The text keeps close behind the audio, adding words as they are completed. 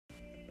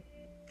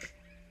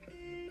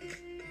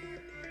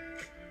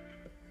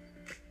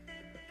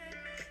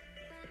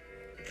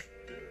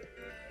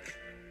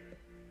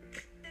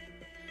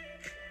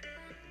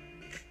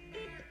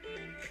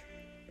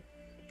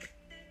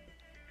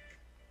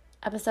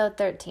Episode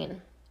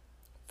 13.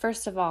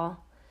 First of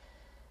all,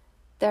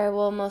 there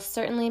will most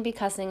certainly be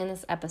cussing in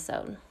this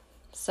episode,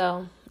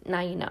 so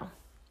now you know.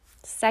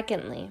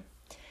 Secondly,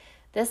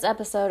 this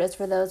episode is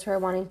for those who are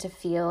wanting to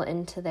feel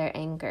into their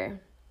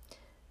anger.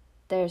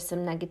 There's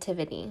some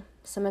negativity,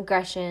 some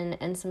aggression,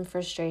 and some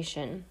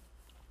frustration.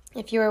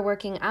 If you are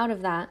working out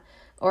of that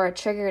or are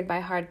triggered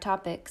by hard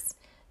topics,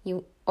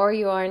 you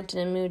aren't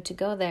in a mood to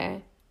go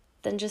there,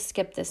 then just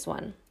skip this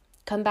one.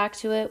 Come back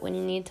to it when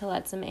you need to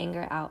let some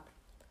anger out.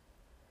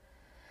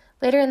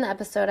 Later in the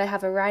episode, I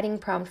have a writing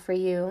prompt for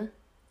you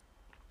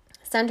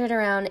centered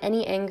around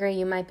any anger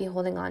you might be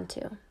holding on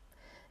to.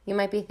 You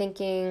might be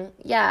thinking,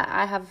 yeah,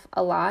 I have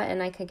a lot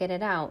and I could get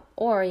it out.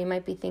 Or you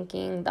might be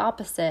thinking the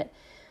opposite,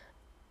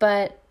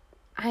 but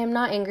I am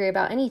not angry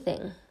about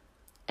anything.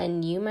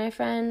 And you, my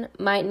friend,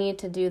 might need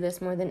to do this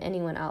more than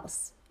anyone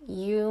else.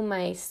 You,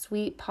 my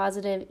sweet,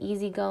 positive,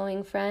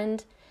 easygoing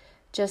friend,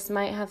 just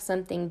might have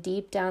something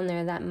deep down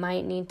there that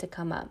might need to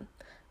come up,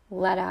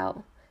 let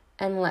out,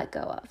 and let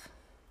go of.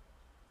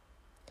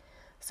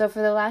 So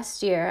for the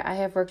last year, I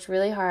have worked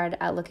really hard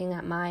at looking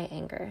at my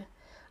anger.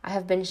 I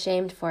have been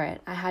shamed for it.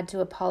 I had to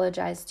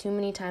apologize too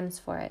many times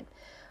for it.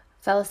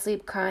 Fell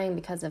asleep crying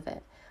because of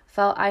it.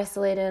 Felt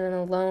isolated and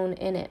alone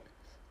in it.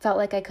 Felt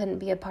like I couldn't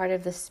be a part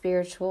of the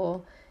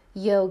spiritual,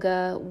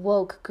 yoga,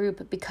 woke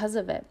group because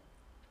of it.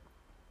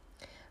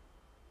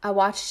 I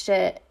watched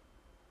it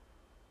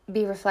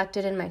be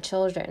reflected in my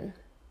children.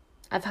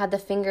 I've had the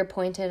finger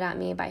pointed at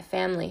me by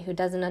family who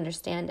doesn't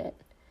understand it.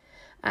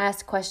 I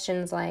ask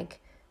questions like,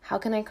 how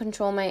can I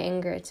control my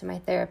anger to my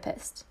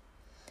therapist?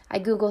 I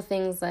Google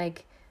things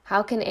like,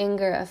 how can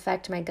anger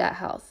affect my gut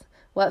health?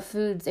 What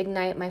foods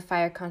ignite my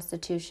fire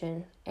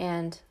constitution?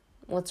 And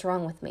what's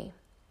wrong with me?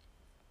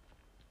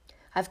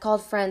 I've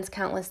called friends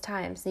countless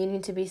times,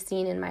 needing to be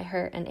seen in my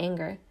hurt and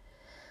anger.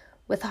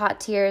 With hot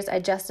tears,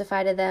 I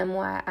justify to them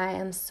why I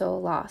am so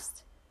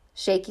lost,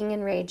 shaking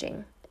and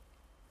raging.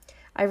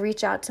 I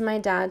reach out to my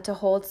dad to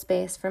hold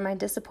space for my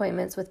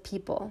disappointments with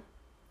people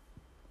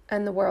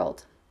and the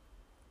world.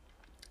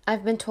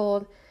 I've been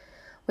told,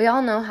 we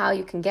all know how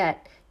you can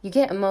get. You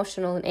get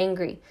emotional and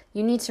angry.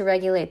 You need to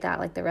regulate that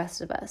like the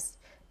rest of us.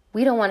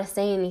 We don't want to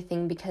say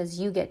anything because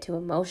you get too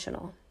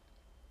emotional.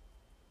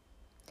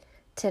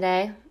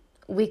 Today,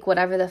 week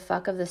whatever the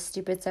fuck of the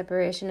stupid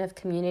separation of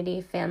community,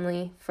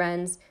 family,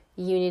 friends,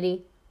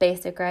 unity,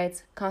 basic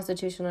rights,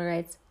 constitutional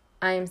rights,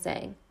 I am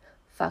saying,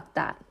 fuck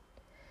that.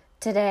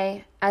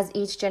 Today, as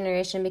each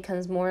generation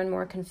becomes more and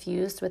more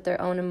confused with their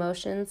own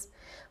emotions,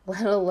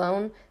 let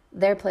alone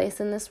their place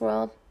in this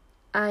world,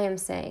 I am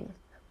saying,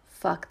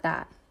 fuck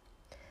that.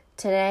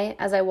 Today,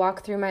 as I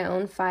walk through my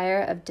own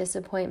fire of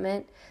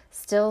disappointment,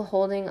 still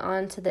holding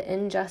on to the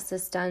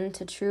injustice done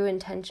to true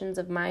intentions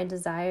of my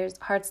desires,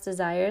 heart's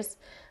desires,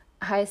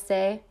 I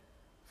say,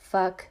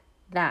 fuck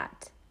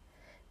that.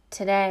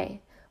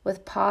 Today,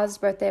 with paused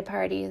birthday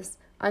parties,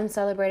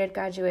 uncelebrated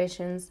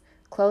graduations,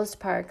 closed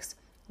parks,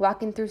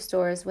 walking through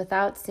stores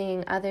without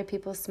seeing other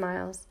people's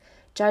smiles,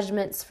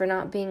 judgments for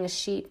not being a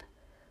sheep,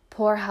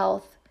 poor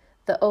health,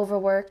 the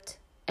overworked,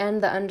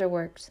 and the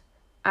underworked,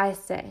 I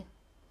say,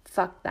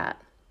 fuck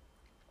that.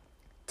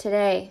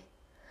 Today,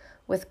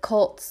 with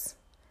cults,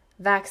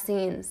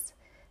 vaccines,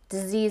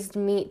 diseased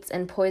meats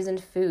and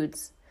poisoned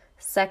foods,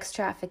 sex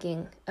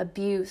trafficking,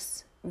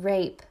 abuse,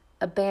 rape,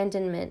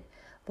 abandonment,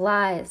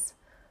 lies,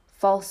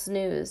 false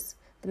news,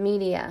 the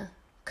media,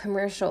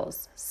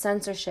 commercials,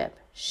 censorship,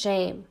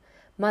 shame,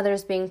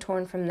 mothers being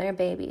torn from their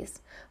babies,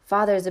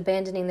 fathers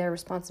abandoning their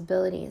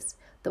responsibilities,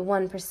 the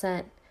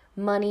 1%,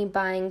 money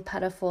buying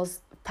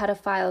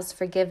pedophiles'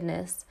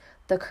 forgiveness,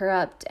 the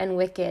corrupt and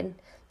wicked,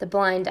 the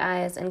blind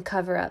eyes and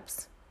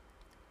cover-ups.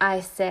 I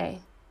say,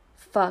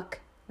 fuck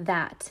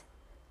that.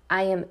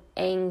 I am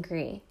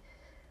angry.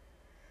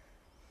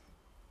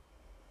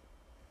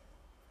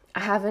 I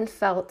haven't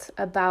felt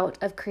a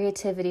bout of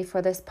creativity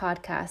for this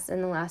podcast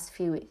in the last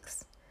few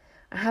weeks.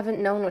 I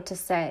haven't known what to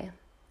say.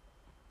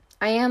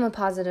 I am a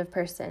positive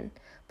person,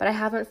 but I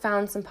haven't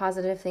found some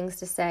positive things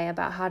to say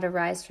about how to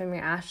rise from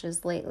your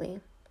ashes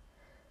lately.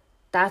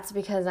 That's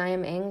because I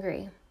am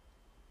angry.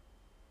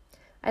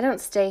 I don't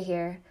stay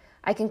here.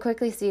 I can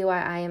quickly see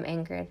why I am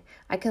angered.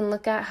 I can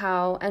look at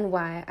how and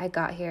why I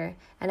got here,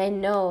 and I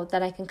know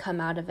that I can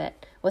come out of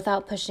it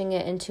without pushing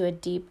it into a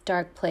deep,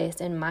 dark place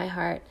in my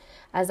heart,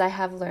 as I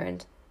have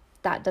learned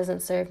that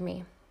doesn't serve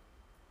me.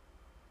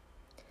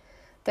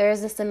 There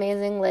is this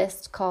amazing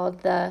list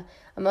called the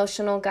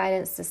Emotional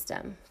Guidance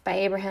System by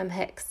Abraham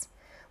Hicks.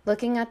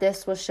 Looking at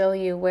this will show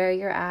you where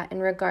you're at in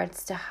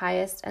regards to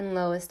highest and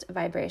lowest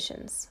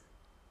vibrations.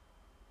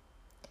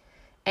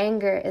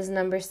 Anger is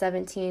number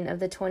 17 of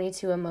the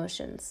 22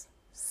 emotions,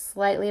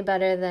 slightly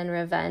better than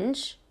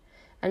revenge,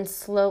 and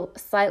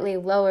slightly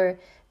lower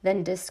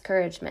than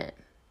discouragement.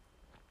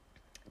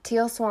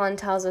 Teal Swan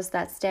tells us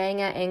that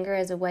staying at anger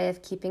is a way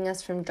of keeping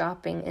us from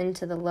dropping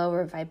into the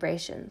lower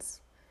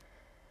vibrations.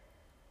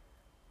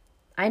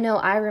 I know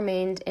I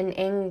remained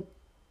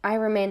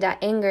at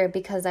anger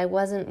because I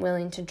wasn't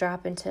willing to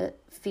drop into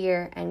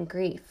fear and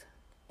grief,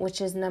 which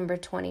is number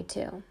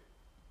 22.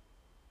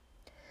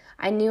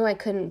 I knew I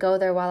couldn't go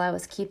there while I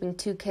was keeping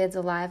 2 kids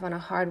alive on a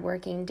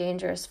hard-working,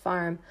 dangerous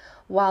farm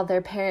while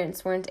their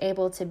parents weren't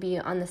able to be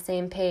on the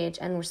same page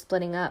and were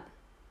splitting up.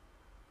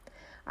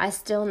 I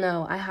still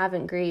know I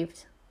haven't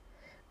grieved.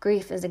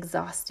 Grief is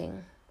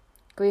exhausting.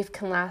 Grief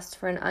can last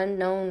for an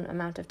unknown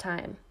amount of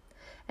time.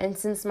 And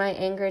since my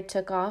anger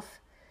took off,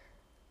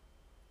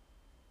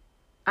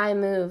 I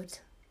moved.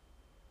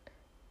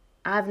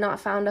 I have not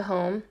found a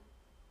home.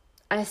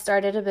 I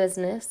started a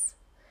business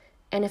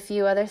and a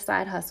few other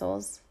side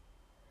hustles.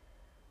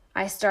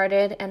 I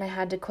started and I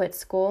had to quit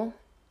school.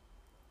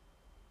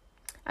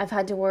 I've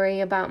had to worry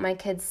about my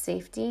kids'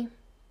 safety.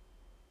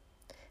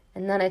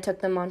 And then I took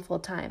them on full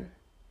time.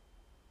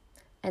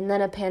 And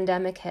then a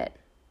pandemic hit.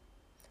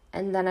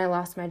 And then I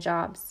lost my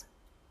jobs.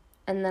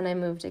 And then I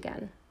moved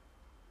again.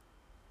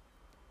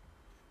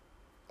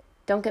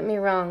 Don't get me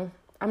wrong.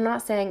 I'm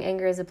not saying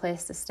anger is a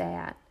place to stay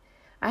at.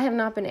 I have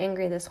not been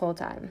angry this whole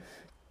time.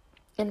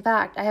 In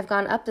fact, I have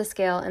gone up the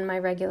scale in my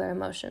regular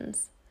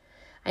emotions.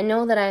 I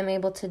know that I am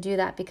able to do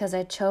that because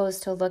I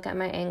chose to look at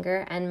my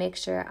anger and make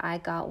sure I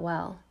got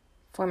well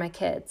for my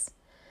kids.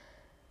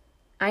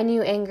 I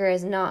knew anger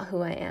is not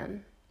who I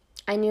am.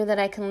 I knew that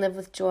I can live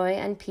with joy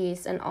and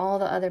peace and all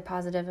the other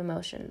positive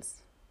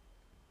emotions.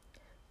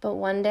 But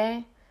one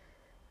day,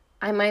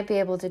 I might be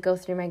able to go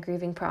through my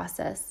grieving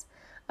process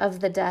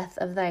of the death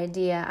of the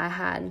idea I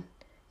had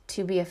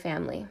to be a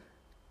family.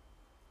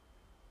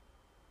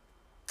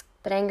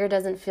 But anger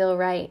doesn't feel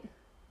right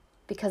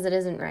because it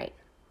isn't right.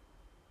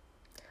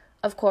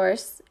 Of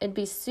course, it'd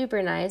be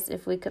super nice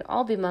if we could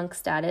all be monk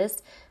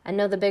status and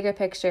know the bigger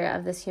picture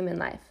of this human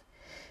life.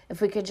 If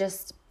we could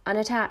just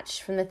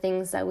unattach from the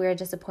things that we are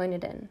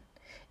disappointed in.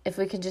 If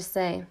we could just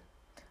say,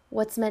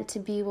 what's meant to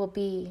be will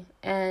be,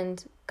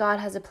 and God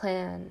has a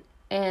plan,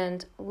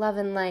 and love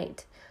and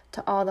light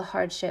to all the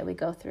hard shit we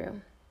go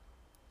through.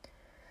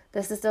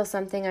 This is still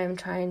something I'm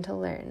trying to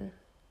learn.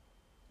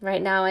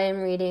 Right now I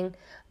am reading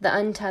The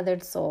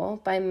Untethered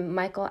Soul by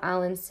Michael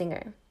Allen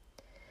Singer.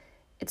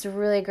 It's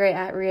really great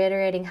at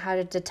reiterating how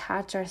to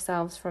detach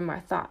ourselves from our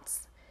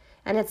thoughts.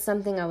 And it's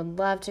something I would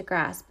love to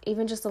grasp,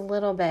 even just a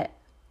little bit,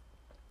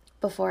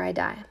 before I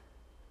die.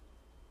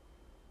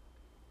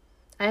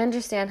 I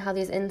understand how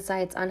these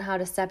insights on how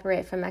to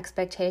separate from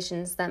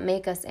expectations that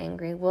make us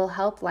angry will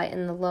help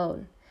lighten the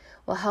load,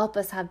 will help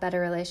us have better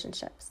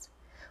relationships,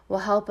 will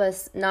help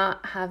us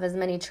not have as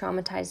many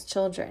traumatized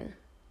children.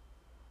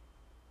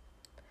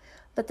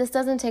 But this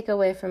doesn't take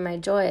away from my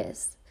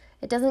joys.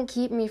 It doesn't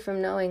keep me from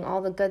knowing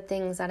all the good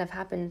things that have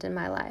happened in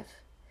my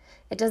life.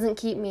 It doesn't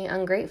keep me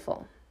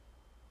ungrateful.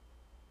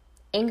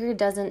 Anger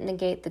doesn't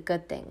negate the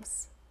good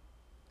things,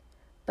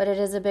 but it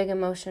is a big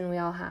emotion we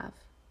all have.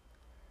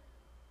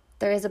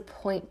 There is a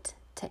point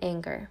to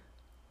anger.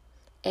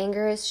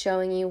 Anger is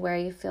showing you where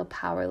you feel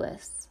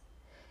powerless.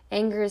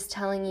 Anger is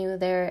telling you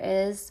there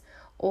is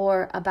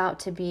or about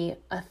to be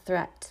a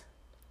threat.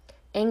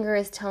 Anger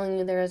is telling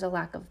you there is a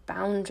lack of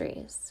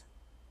boundaries.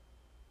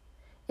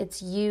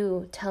 It's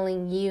you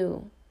telling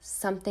you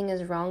something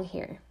is wrong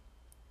here.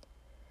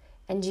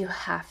 And you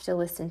have to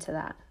listen to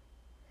that.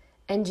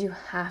 And you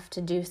have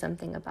to do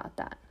something about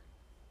that.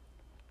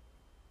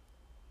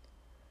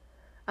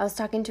 I was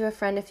talking to a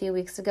friend a few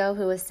weeks ago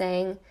who was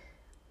saying,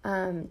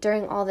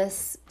 during all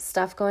this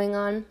stuff going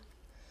on,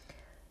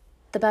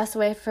 the best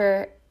way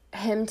for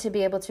him to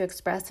be able to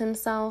express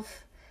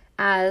himself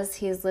as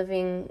he's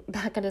living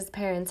back at his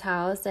parents'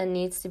 house and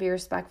needs to be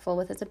respectful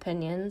with his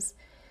opinions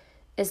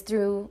is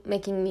through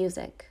making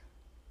music.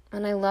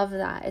 And I love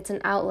that. It's an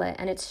outlet,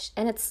 and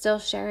it's still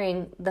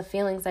sharing the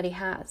feelings that he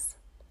has.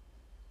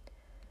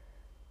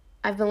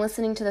 I've been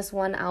listening to this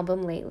one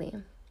album lately.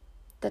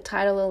 The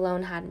title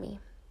alone had me.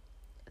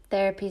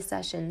 Therapy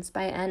Sessions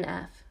by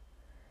NF.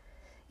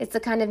 It's the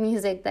kind of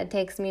music that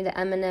takes me to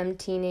Eminem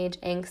teenage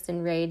angst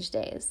and rage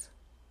days.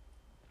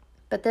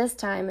 But this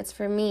time it's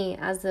for me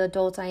as the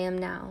adult I am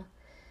now.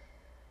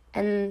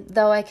 And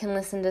though I can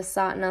listen to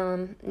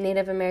Satnam,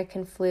 Native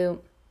American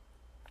flute,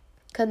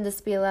 Could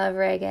This Be Love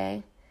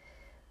reggae,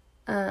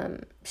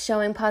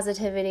 showing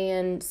positivity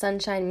and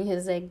sunshine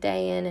music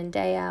day in and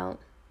day out,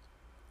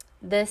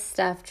 this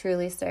stuff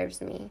truly serves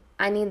me.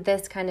 I need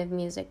this kind of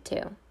music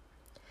too.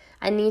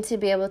 I need to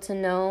be able to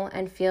know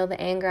and feel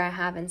the anger I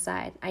have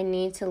inside. I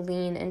need to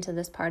lean into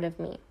this part of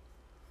me.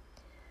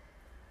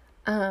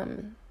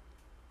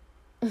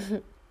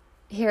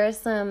 Here are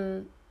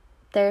some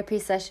therapy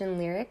session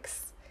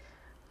lyrics.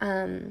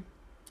 I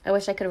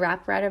wish I could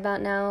rap right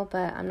about now,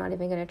 but I'm not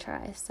even going to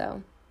try.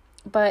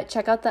 But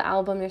check out the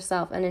album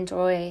yourself and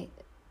enjoy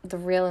the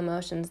real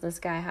emotions this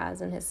guy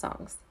has in his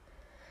songs.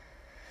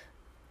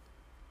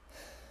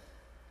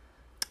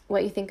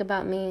 What you think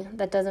about me,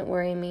 that doesn't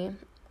worry me.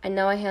 I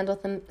know I handle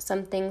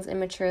some things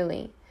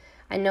immaturely.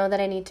 I know that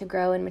I need to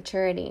grow in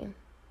maturity.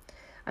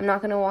 I'm not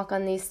going to walk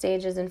on these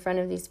stages in front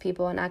of these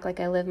people and act like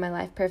I live my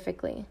life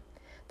perfectly.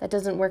 That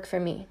doesn't work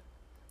for me.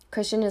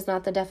 Christian is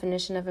not the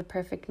definition of a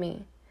perfect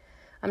me.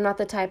 I'm not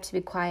the type to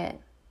be quiet.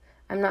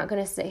 I'm not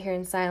going to sit here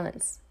in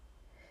silence.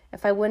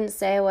 If I wouldn't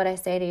say what I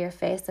say to your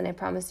face, then I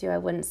promise you I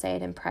wouldn't say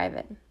it in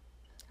private.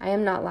 I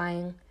am not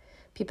lying.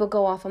 People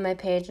go off on my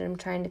page and I'm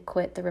trying to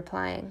quit the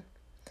replying.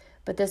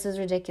 But this is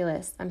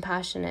ridiculous. I'm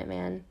passionate,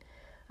 man.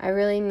 I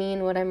really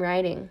mean what I'm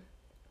writing.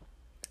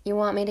 You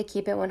want me to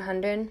keep it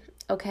 100?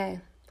 Okay,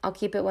 I'll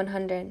keep it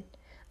 100.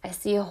 I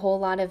see a whole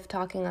lot of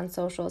talking on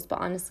socials, but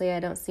honestly, I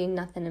don't see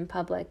nothing in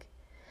public.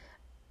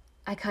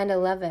 I kind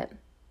of love it.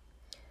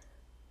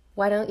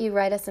 Why don't you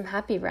write us some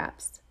happy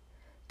raps?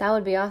 That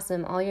would be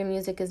awesome. All your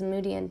music is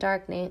moody and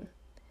dark, Nate.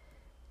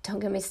 Don't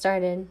get me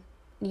started.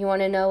 You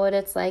want to know what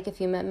it's like if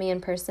you met me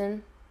in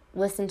person?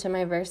 Listen to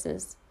my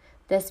verses.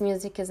 This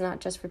music is not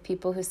just for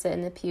people who sit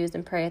in the pews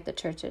and pray at the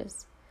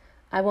churches.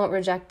 I won't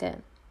reject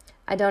it.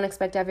 I don't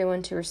expect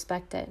everyone to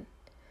respect it.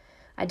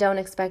 I don't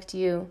expect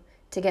you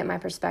to get my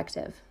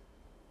perspective.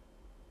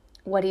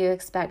 What do you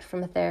expect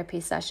from a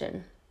therapy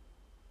session?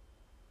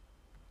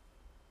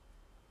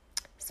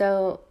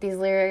 So these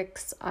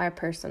lyrics are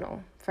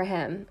personal for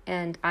him,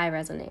 and I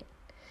resonate.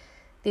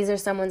 These are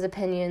someone's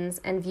opinions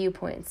and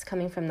viewpoints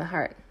coming from the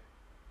heart.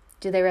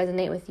 Do they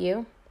resonate with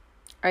you?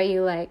 Are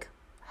you like,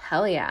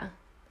 hell yeah?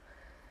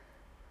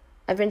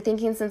 I've been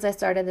thinking since I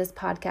started this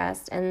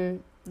podcast,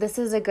 and this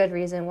is a good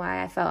reason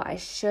why I felt I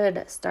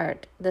should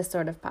start this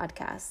sort of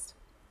podcast.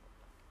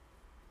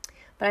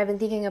 But I've been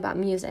thinking about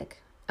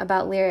music,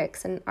 about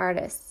lyrics and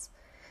artists.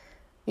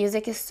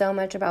 Music is so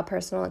much about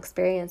personal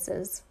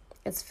experiences.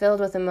 It's filled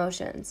with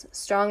emotions.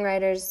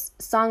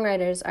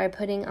 Songwriters are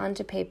putting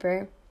onto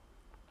paper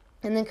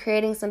and then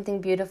creating something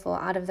beautiful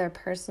out of their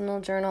personal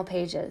journal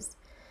pages.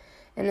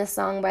 In the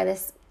song by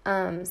this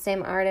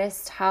same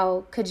artist,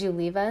 How Could You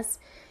Leave Us?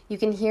 You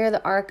can hear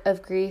the arc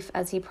of grief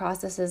as he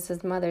processes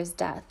his mother's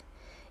death.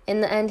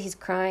 In the end, he's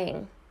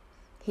crying.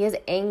 He is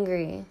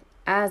angry,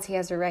 as he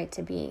has a right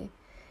to be.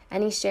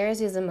 And he shares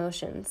his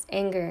emotions: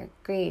 anger,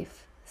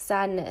 grief,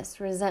 sadness,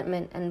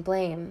 resentment, and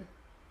blame.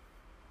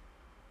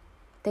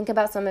 Think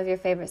about some of your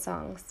favorite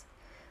songs.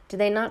 Do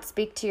they not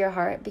speak to your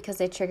heart because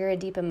they trigger a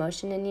deep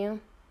emotion in you?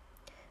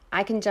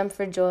 I can jump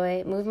for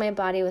joy, move my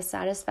body with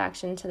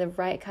satisfaction to the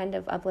right kind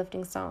of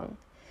uplifting song.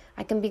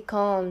 I can be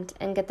calmed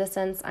and get the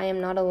sense I am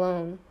not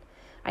alone.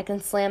 I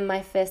can slam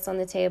my fists on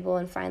the table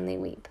and finally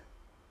weep.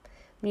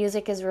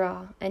 Music is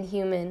raw and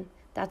human.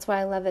 That's why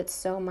I love it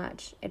so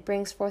much. It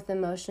brings forth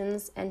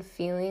emotions and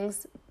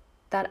feelings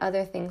that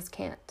other things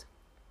can't.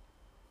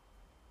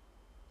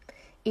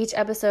 Each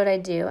episode I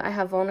do, I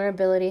have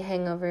vulnerability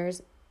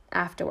hangovers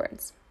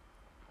afterwards.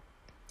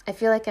 I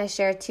feel like I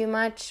share too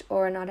much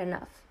or not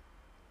enough.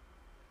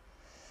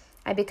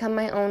 I become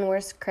my own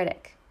worst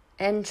critic.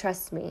 And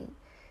trust me,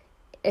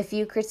 if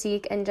you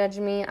critique and judge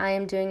me, I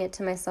am doing it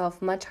to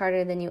myself much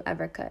harder than you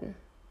ever could.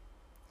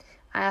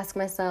 I ask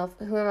myself,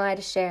 who am I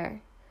to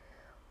share?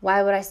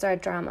 Why would I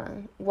start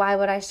drama? Why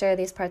would I share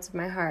these parts of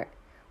my heart?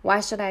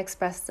 Why should I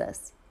express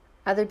this?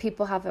 Other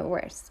people have it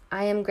worse.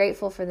 I am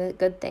grateful for the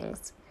good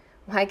things.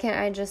 Why can't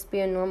I just be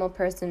a normal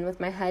person with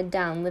my head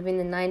down, living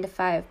the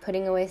 9-to-5,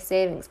 putting away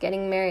savings,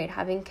 getting married,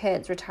 having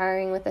kids,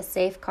 retiring with a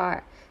safe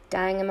car,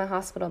 dying in my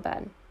hospital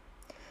bed?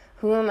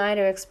 Who am I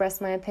to express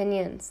my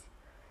opinions?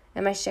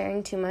 Am I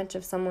sharing too much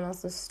of someone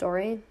else's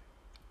story?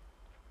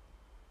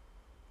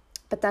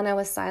 But then I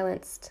was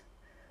silenced.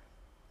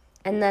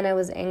 And then I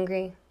was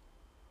angry.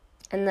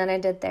 And then I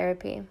did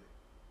therapy.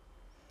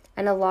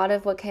 And a lot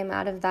of what came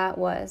out of that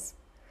was,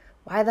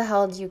 why the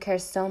hell do you care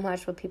so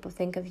much what people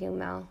think of you,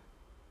 Mel?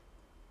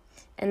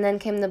 And then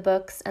came the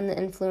books and the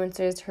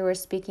influencers who were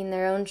speaking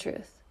their own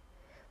truth.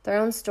 Their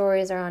own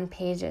stories are on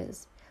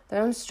pages.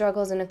 Their own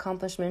struggles and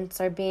accomplishments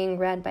are being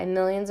read by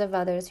millions of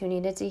others who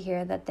needed to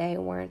hear that they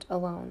weren't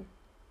alone.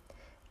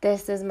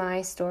 This is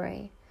my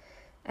story.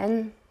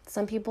 And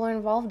some people are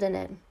involved in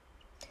it.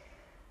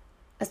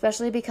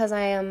 Especially because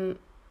I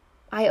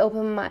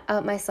open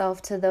up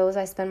myself to those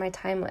I spend my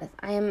time with.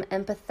 I am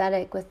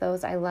empathetic with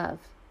those I love.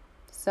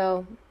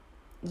 So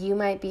you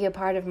might be a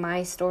part of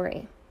my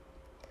story.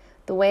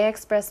 The way I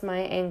expressed my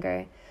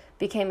anger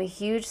became a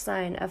huge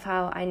sign of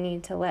how I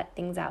need to let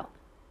things out.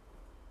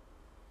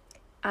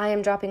 I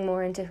am dropping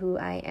more into who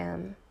I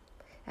am.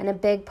 And a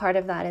big part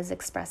of that is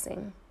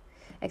expressing.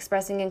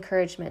 Expressing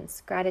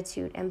encouragements,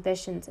 gratitude,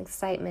 ambitions,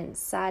 excitement,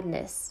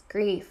 sadness,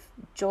 grief,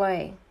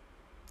 joy,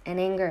 and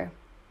anger.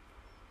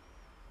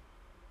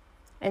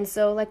 And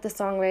so, like the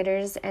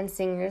songwriters and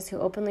singers who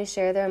openly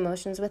share their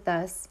emotions with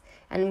us,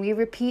 and we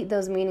repeat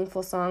those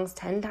meaningful songs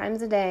 10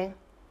 times a day,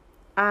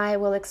 I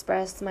will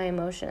express my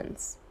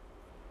emotions.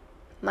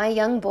 My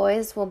young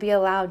boys will be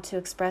allowed to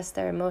express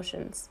their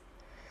emotions.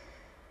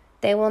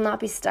 They will not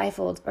be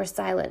stifled or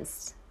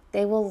silenced.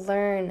 They will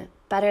learn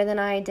better than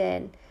I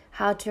did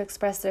how to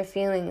express their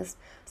feelings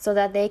so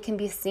that they can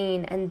be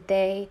seen and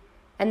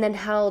then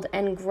held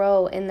and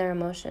grow in their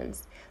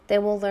emotions. They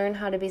will learn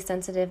how to be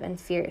sensitive and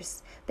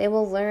fierce. They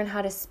will learn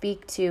how to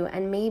speak to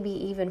and maybe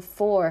even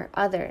for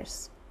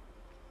others.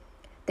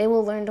 They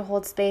will learn to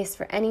hold space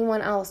for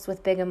anyone else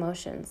with big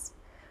emotions.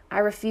 I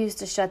refuse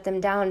to shut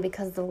them down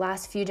because the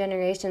last few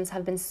generations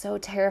have been so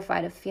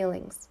terrified of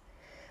feelings.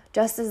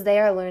 Just as they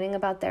are learning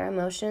about their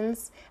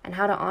emotions and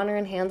how to honor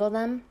and handle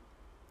them,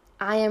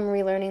 I am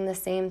relearning the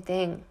same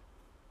thing.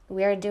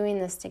 We are doing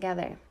this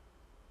together.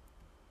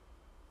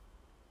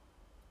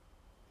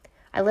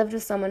 I lived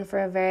with someone for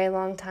a very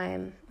long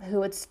time who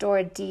would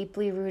store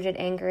deeply rooted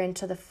anger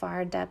into the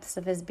far depths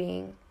of his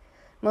being.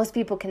 Most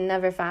people can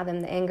never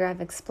fathom the anger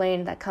I've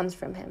explained that comes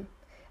from him.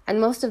 And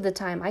most of the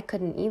time, I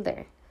couldn't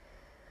either.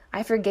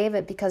 I forgave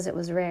it because it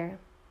was rare.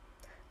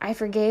 I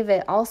forgave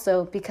it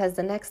also because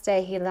the next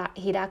day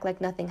he'd act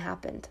like nothing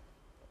happened.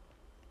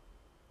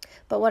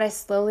 But what I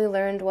slowly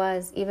learned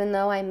was, even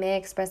though I may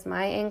express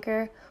my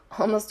anger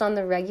almost on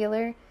the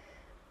regular,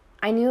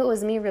 I knew it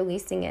was me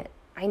releasing it.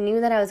 I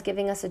knew that I was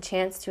giving us a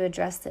chance to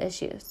address the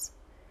issues.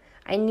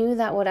 I knew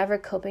that whatever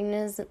coping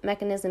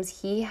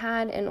mechanisms he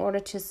had in order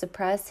to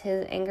suppress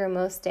his anger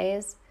most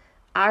days,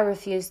 I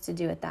refused to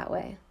do it that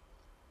way.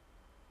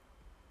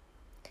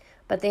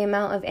 But the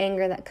amount of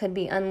anger that could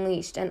be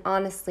unleashed and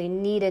honestly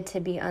needed to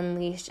be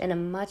unleashed in a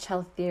much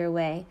healthier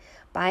way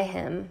by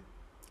him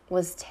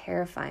was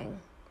terrifying.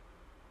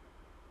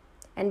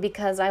 And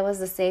because I was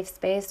the safe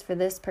space for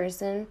this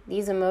person,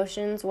 these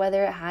emotions,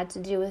 whether it had to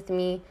do with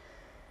me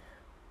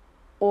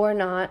or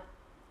not,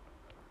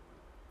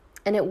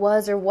 and it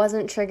was or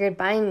wasn't triggered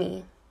by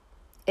me,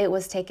 it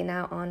was taken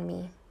out on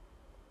me.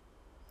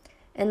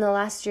 In the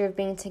last year of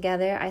being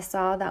together, I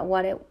saw that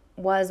what it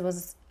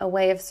was a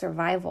way of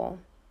survival.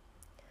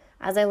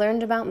 As I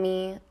learned about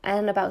me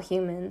and about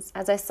humans,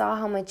 as I saw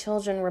how my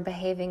children were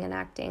behaving and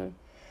acting,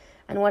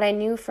 and what I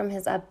knew from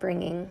his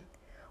upbringing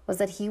was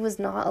that he was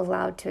not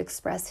allowed to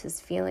express his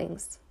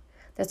feelings.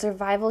 The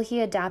survival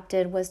he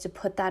adapted was to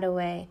put that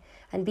away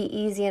and be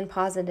easy and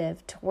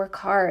positive, to work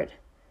hard.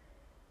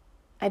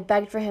 I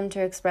begged for him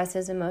to express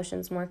his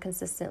emotions more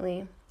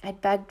consistently. I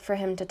begged for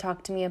him to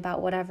talk to me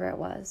about whatever it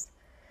was.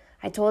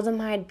 I told him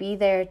I'd be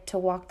there to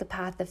walk the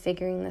path of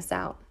figuring this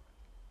out.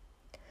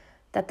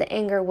 That the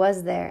anger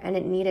was there and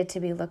it needed to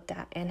be looked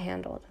at and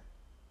handled.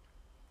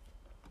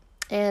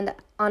 And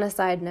on a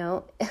side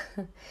note,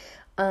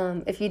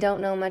 if you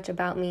don't know much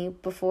about me,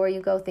 before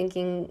you go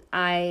thinking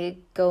I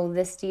go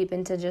this deep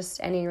into just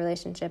any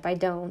relationship, I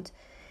don't.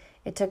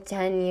 It took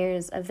 10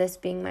 years of this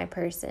being my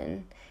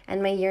person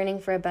and my yearning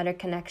for a better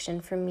connection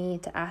for me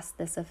to ask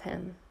this of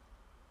him.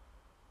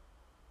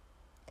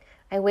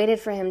 I waited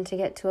for him to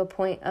get to a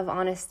point of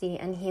honesty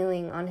and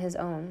healing on his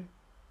own.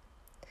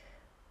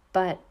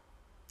 But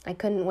I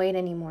couldn't wait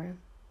anymore.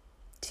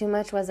 Too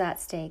much was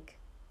at stake,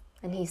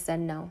 and he said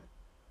no.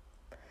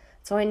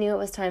 So I knew it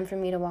was time for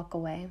me to walk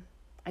away.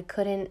 I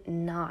couldn't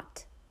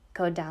not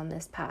go down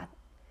this path.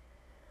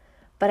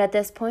 But at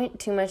this point,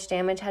 too much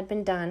damage had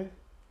been done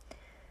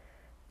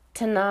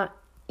to not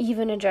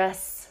even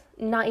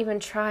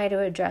try to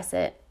address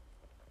it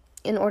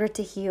in order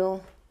to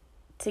heal,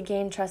 to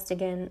gain trust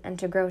again, and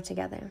to grow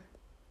together.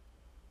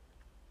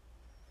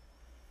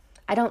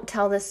 I don't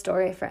tell this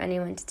story for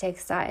anyone to take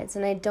sides,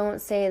 and I don't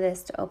say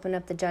this to open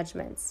up the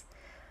judgments.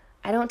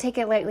 I don't take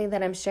it lightly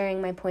that I'm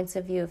sharing my points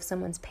of view of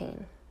someone's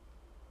pain.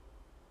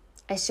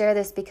 I share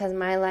this because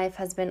my life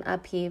has been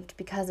upheaved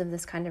because of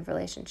this kind of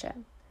relationship.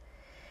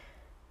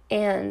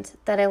 And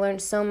that I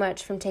learned so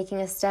much from taking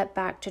a step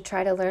back to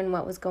try to learn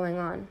what was going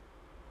on.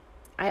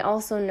 I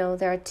also know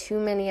there are too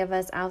many of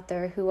us out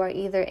there who are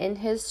either in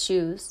his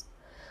shoes,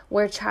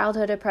 where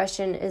childhood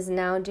oppression is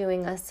now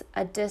doing us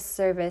a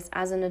disservice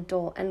as an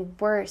adult and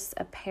worse,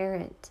 a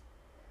parent.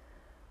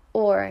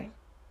 Or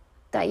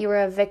that you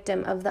are a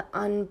victim of the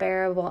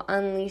unbearable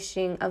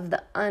unleashing of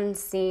the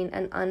unseen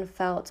and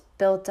unfelt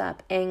built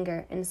up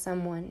anger in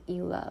someone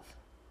you love.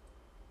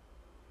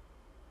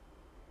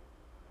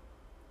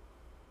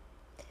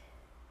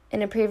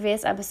 In a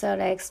previous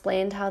episode, I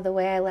explained how the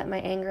way I let my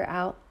anger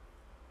out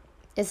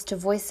is to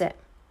voice it.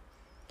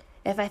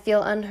 If I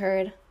feel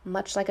unheard,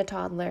 much like a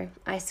toddler,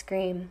 I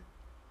scream.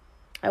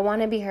 I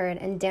want to be heard,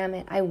 and damn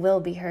it, I will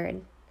be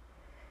heard.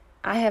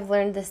 I have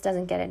learned this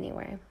doesn't get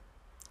anywhere.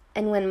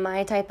 And when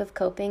my type of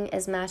coping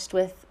is matched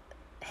with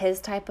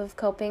his type of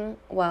coping,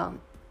 well,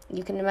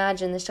 you can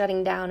imagine the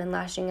shutting down and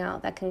lashing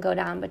out that can go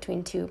down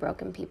between two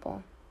broken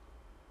people.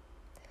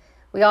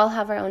 We all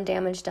have our own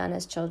damage done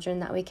as children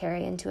that we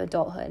carry into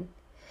adulthood.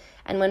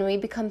 And when we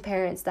become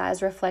parents, that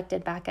is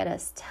reflected back at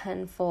us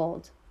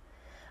tenfold.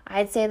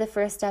 I'd say the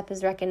first step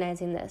is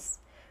recognizing this.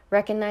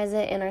 Recognize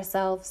it in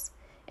ourselves,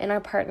 in our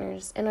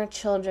partners, in our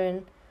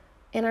children,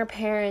 in our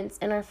parents,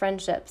 in our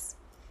friendships.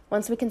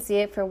 Once we can see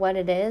it for what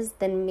it is,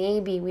 then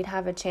maybe we'd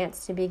have a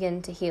chance to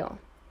begin to heal.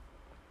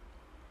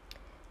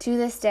 To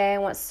this day, I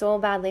want so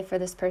badly for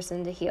this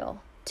person to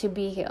heal, to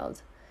be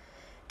healed,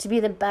 to be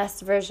the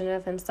best version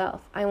of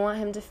himself. I want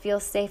him to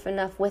feel safe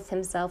enough with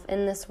himself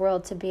in this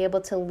world to be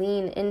able to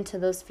lean into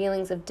those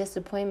feelings of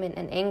disappointment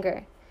and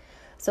anger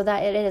so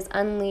that it is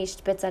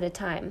unleashed bits at a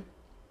time,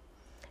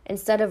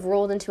 instead of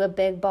rolled into a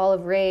big ball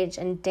of rage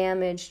and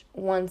damaged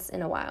once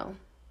in a while.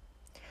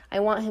 I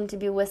want him to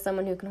be with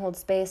someone who can hold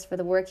space for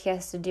the work he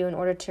has to do in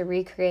order to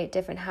recreate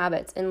different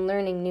habits and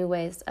learning new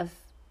ways of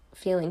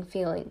feeling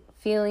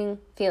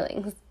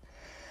feelings.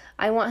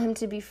 I want him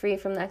to be free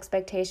from the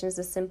expectations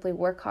to simply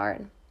work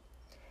hard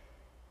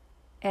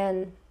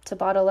and to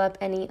bottle up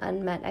any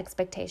unmet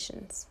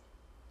expectations.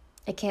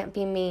 It can't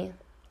be me.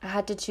 I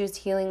had to choose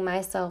healing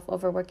myself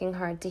over working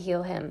hard to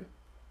heal him.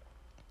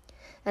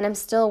 And I'm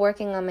still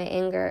working on my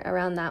anger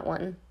around that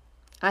one.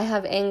 I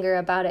have anger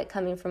about it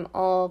coming from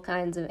all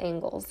kinds of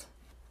angles.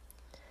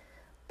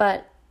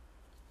 But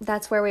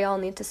that's where we all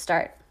need to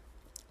start.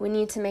 We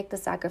need to make the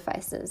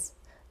sacrifices,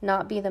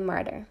 not be the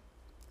martyr.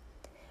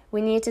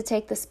 We need to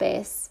take the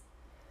space.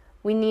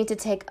 We need to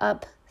take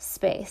up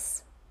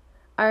space.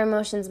 Our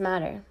emotions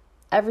matter,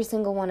 every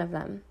single one of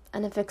them.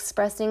 And if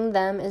expressing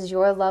them is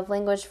your love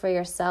language for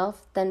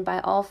yourself, then by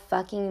all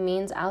fucking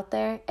means out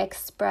there,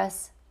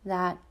 express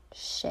that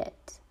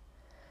shit.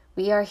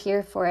 We are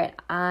here for it.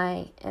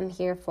 I am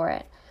here for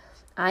it.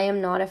 I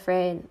am not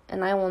afraid,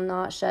 and I will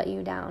not shut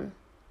you down.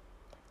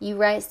 You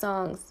write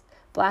songs,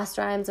 blast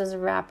rhymes as a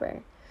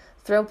rapper,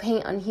 throw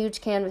paint on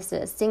huge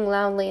canvases, sing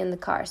loudly in the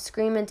car,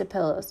 scream into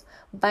pillows,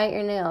 bite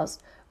your nails,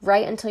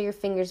 write until your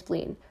fingers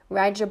bleed,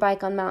 ride your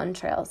bike on mountain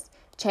trails,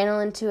 channel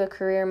into a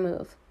career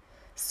move,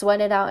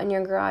 sweat it out in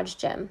your garage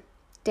gym,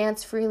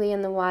 dance freely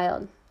in the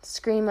wild,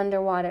 scream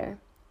underwater,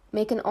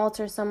 make an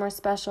altar somewhere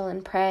special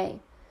and pray,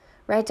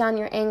 write down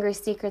your angry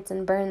secrets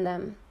and burn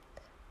them,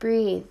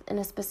 breathe in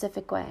a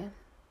specific way.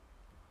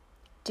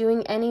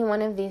 Doing any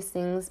one of these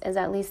things is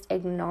at least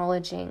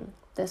acknowledging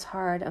this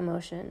hard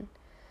emotion.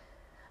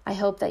 I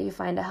hope that you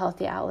find a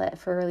healthy outlet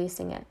for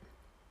releasing it.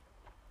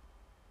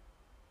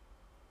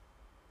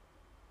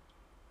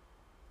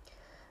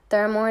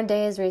 There are more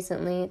days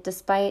recently,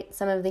 despite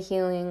some of the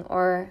healing,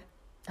 or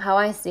how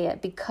I see it,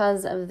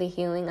 because of the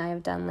healing I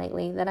have done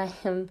lately, that I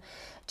am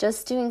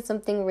just doing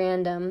something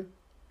random.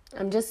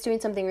 I'm just doing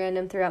something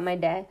random throughout my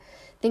day,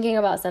 thinking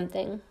about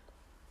something.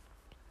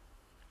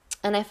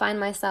 And I find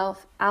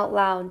myself out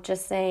loud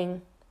just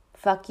saying,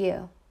 fuck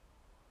you.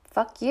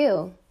 Fuck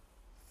you.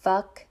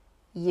 Fuck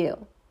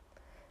you.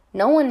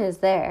 No one is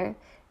there.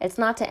 It's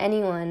not to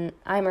anyone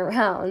I'm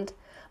around,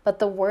 but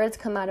the words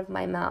come out of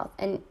my mouth,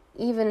 and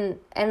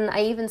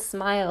I even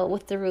smile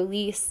with the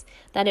release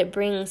that it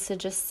brings to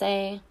just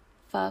say,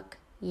 fuck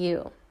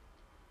you.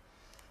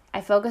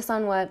 I focus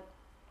on what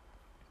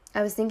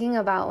I was thinking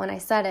about when I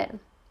said it.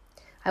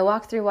 I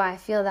walk through why I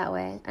feel that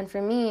way, and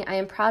for me, I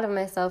am proud of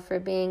myself for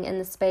being in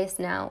the space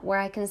now where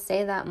I can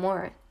say that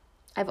more.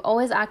 I've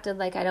always acted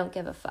like I don't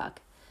give a fuck,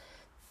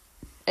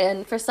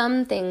 and for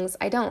some things,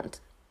 I don't.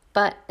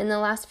 But in the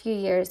last few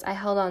years, I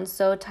held on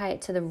so tight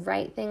to the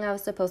right thing I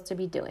was supposed to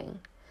be doing,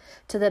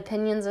 to the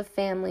opinions of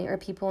family or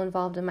people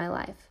involved in my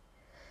life.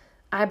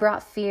 I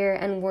brought fear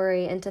and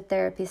worry into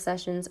therapy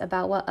sessions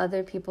about what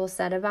other people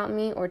said about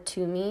me or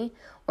to me,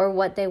 or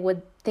what they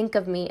would think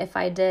of me if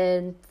I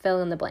did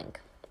fill in the blank.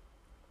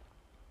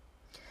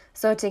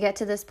 So to get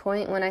to this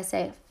point when I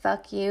say,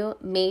 fuck you,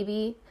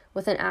 maybe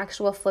with an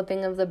actual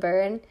flipping of the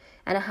bird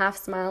and a half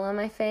smile on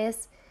my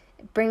face,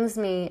 it brings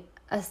me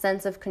a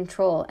sense of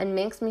control and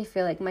makes me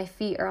feel like my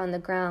feet are on the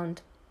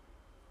ground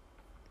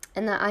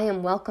and that I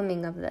am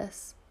welcoming of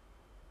this.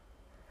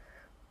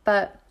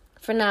 But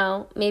for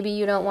now, maybe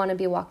you don't want to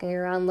be walking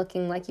around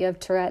looking like you have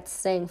Tourette's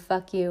saying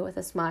fuck you with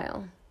a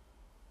smile.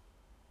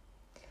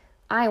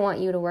 I want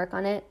you to work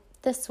on it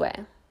this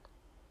way.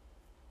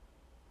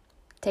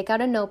 Take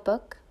out a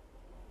notebook.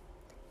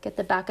 Get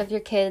the back of your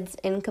kid's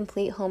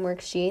incomplete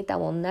homework sheet that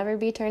will never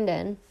be turned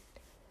in.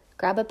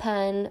 Grab a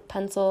pen,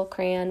 pencil,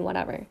 crayon,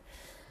 whatever.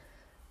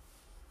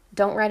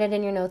 Don't write it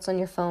in your notes on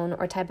your phone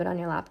or type it on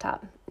your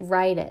laptop.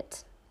 Write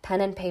it.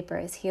 Pen and paper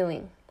is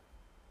healing.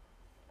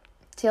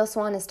 Teal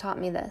Swan has taught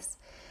me this.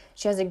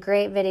 She has a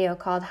great video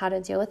called How to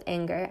Deal with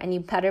Anger, and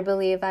you better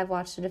believe I've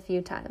watched it a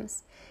few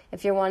times.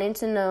 If you're wanting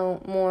to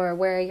know more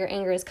where your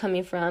anger is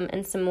coming from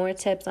and some more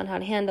tips on how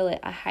to handle it,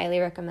 I highly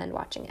recommend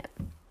watching it.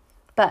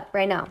 But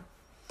right now,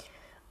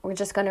 we're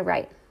just going to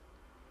write.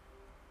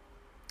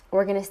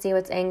 We're going to see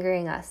what's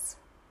angering us.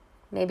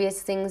 Maybe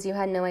it's things you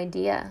had no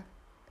idea.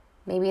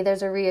 Maybe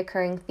there's a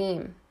reoccurring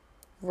theme.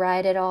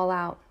 Write it all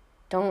out.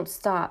 Don't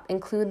stop.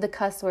 Include the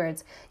cuss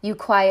words. You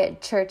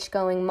quiet,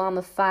 church-going mom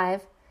of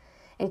 5.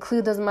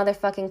 Include those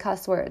motherfucking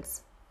cuss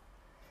words.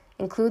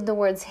 Include the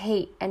words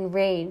hate and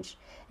rage.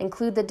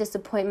 Include the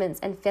disappointments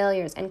and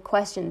failures and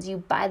questions. You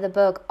buy the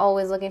book,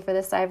 always looking for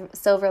the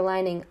silver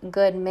lining.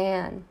 Good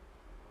man.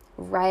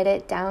 Write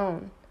it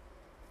down.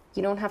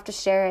 You don't have to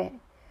share it.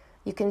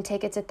 You can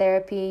take it to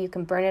therapy. You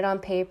can burn it on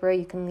paper.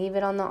 You can leave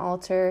it on the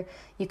altar.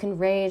 You can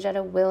rage at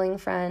a willing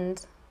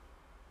friend.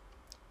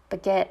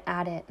 But get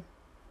at it.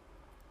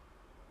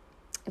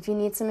 If you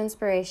need some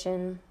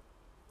inspiration,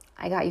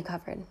 I got you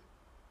covered.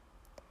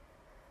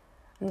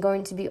 I'm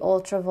going to be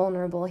ultra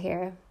vulnerable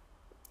here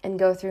and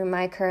go through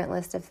my current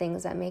list of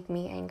things that make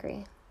me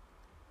angry.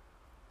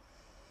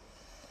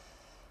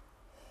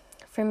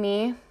 For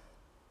me,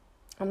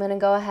 I'm going to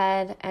go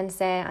ahead and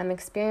say I'm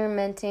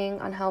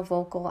experimenting on how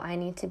vocal I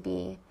need to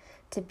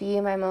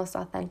be my most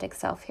authentic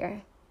self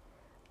here.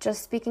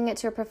 Just speaking it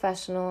to a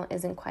professional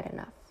isn't quite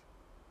enough.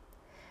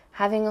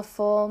 Having a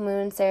full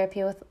moon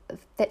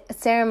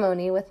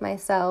ceremony with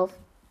myself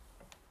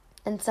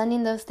and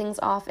sending those things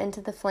off into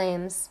the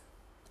flames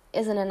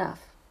isn't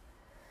enough.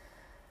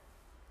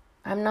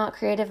 I'm not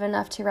creative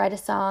enough to write a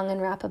song and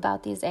rap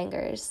about these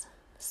angers.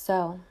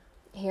 So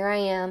here I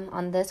am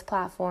on this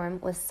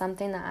platform with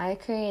something that I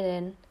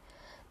created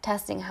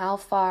testing how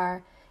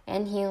far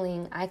and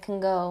healing I can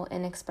go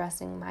in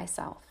expressing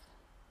myself.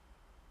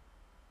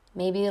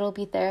 Maybe it'll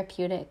be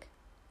therapeutic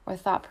or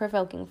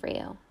thought-provoking for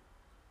you.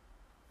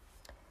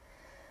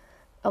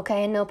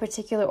 Okay, in no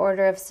particular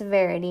order of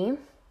severity,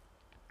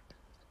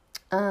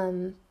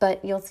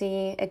 but you'll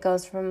see it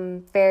goes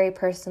from very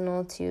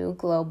personal to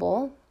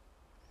global.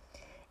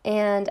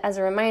 And as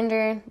a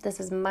reminder, this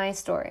is my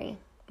story,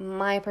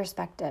 my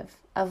perspective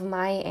of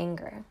my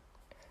anger.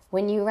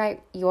 When you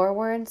write your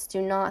words,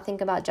 do not think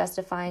about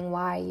justifying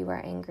why you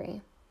are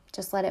angry.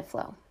 Just let it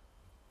flow.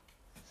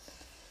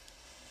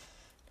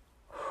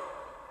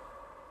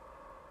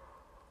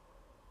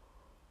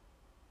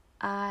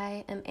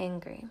 I am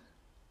angry.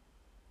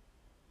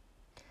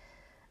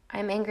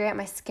 I'm angry at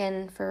my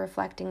skin for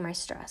reflecting my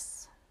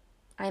stress.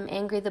 I'm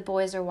angry the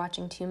boys are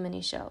watching too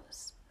many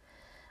shows.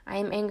 I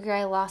am angry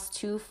I lost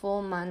 2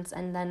 full months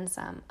and then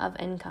some of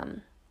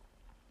income.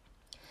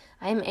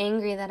 I am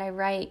angry that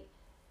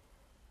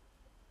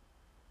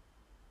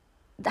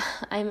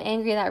I'm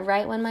angry that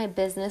right when my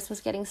business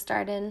was getting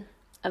started,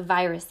 a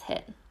virus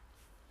hit.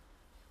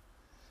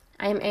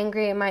 I am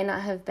angry it might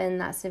not have been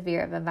that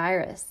severe of a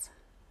virus.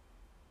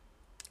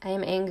 I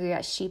am angry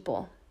at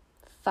sheeple.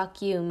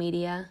 Fuck you,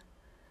 media.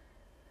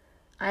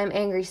 I am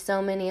angry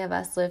so many of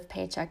us live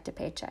paycheck to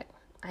paycheck.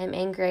 I am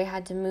angry I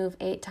had to move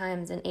 8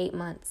 times in 8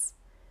 months.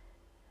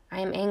 I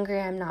am angry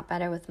I'm not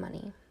better with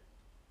money.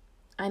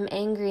 I'm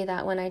angry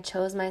that when I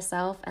chose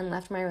myself and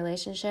left my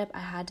relationship, I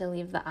had to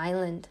leave the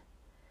island.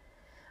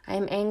 I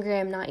am angry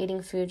I'm not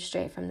eating food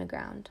straight from the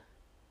ground.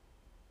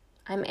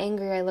 I'm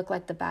angry I look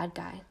like the bad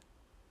guy.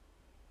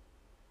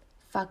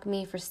 Fuck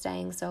me for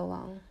staying so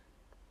long.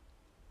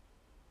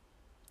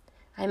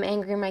 I'm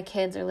angry my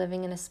kids are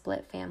living in a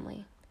split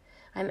family.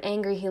 I'm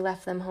angry he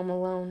left them home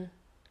alone.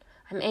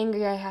 I'm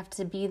angry I have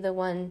to be the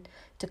one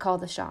to call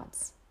the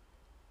shots.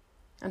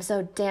 I'm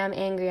so damn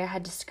angry I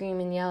had to scream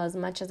and yell as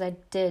much as I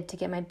did to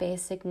get my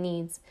basic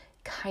needs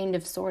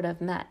sort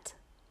of met.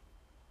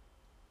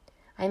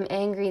 I'm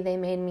angry they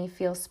made me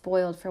feel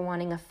spoiled for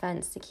wanting a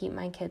fence to keep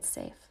my kids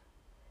safe.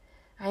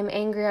 I'm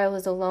angry I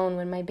was alone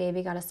when my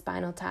baby got a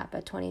spinal tap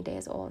at 20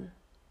 days old.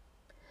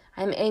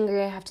 I'm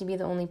angry I have to be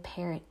the only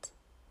parent.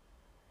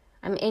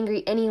 I'm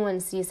angry anyone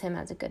sees him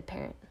as a good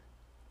parent.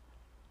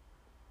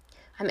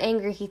 I'm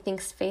angry he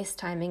thinks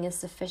FaceTiming is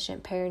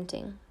sufficient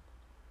parenting.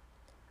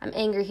 I'm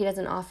angry he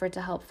doesn't offer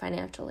to help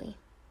financially.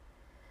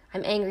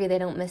 I'm angry they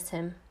don't miss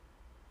him.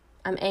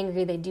 I'm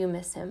angry they do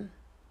miss him.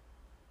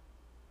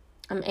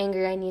 I'm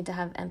angry I need to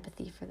have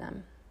empathy for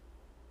them.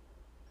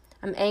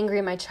 I'm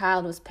angry my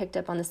child was picked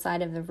up on the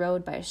side of the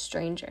road by a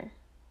stranger.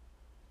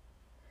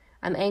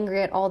 I'm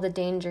angry at all the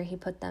danger he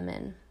put them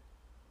in.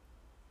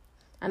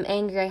 I'm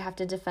angry I have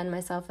to defend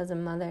myself as a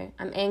mother.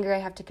 I'm angry I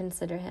have to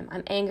consider him.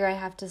 I'm angry I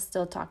have to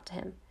still talk to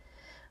him.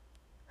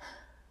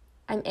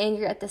 I'm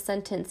angry at the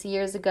sentence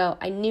years ago,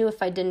 I knew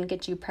if I didn't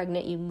get you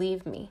pregnant, you'd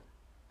leave me.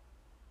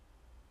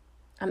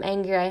 I'm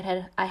angry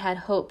I had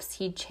hopes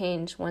he'd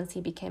change once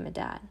he became a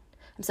dad.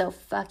 I'm so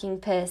fucking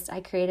pissed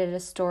I created a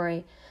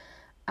story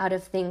out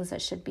of things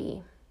that should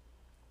be.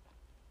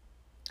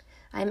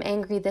 I'm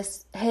angry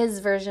his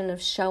version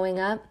of showing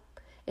up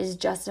is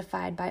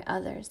justified by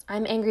others.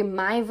 I'm angry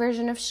my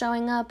version of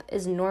showing up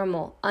is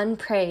normal,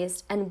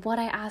 unpraised, and what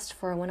I asked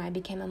for when I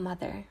became a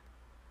mother.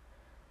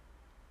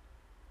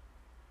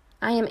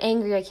 I am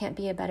angry I can't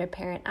be a better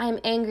parent. I am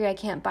angry I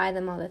can't buy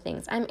them all the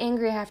things. I'm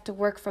angry I have to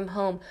work from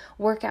home,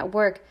 work at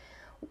work,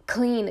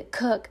 clean,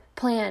 cook,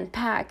 plan,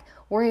 pack,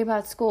 worry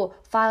about school,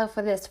 file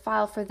for this,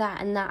 file for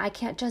that, and that I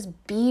can't just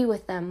be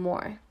with them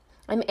more.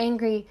 I'm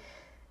angry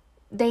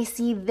they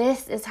see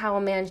this is how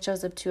a man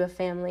shows up to a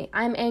family.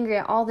 I'm angry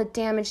at all the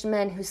damaged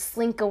men who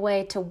slink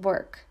away to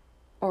work,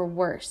 or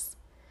worse.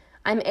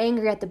 I'm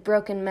angry at the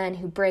broken men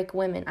who break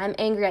women. I'm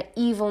angry at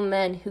evil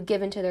men who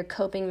give into their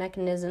coping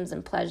mechanisms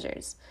and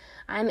pleasures.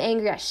 I'm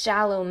angry at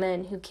shallow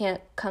men who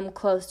can't come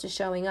close to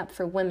showing up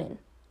for women.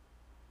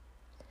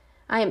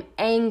 I am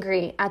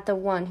angry at the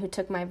one who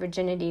took my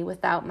virginity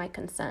without my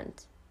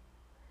consent.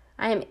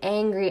 I am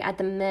angry at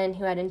the men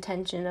who had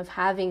intention of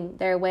having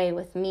their way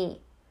with me.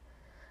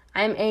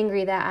 I am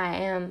angry that I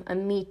am a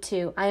Me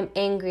Too. I am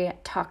angry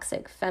at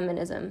toxic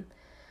feminism.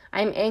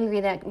 I am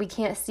angry that we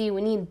can't see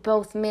we need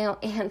both male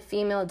and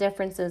female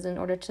differences in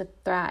order to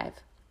thrive.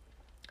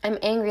 I'm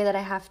angry that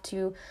I have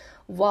to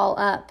wall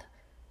up,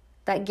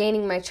 that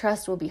gaining my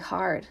trust will be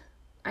hard.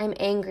 I'm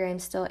angry I'm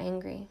still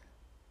angry.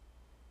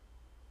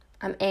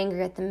 I'm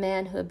angry at the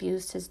man who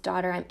abused his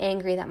daughter. I'm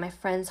angry that my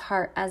friend's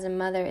heart as a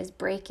mother is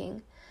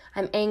breaking.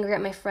 I'm angry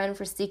at my friend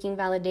for seeking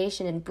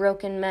validation in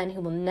broken men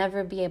who will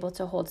never be able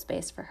to hold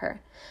space for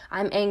her.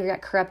 I'm angry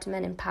at corrupt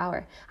men in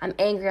power. I'm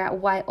angry at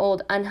white,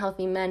 old,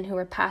 unhealthy men who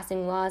are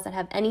passing laws that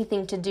have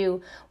anything to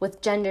do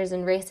with genders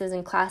and races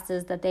and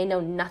classes that they know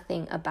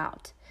nothing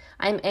about.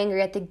 I'm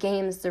angry at the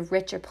games the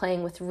rich are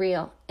playing with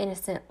real,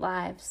 innocent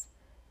lives.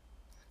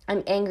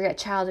 I'm angry at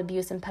child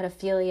abuse and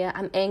pedophilia.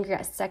 I'm angry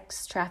at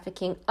sex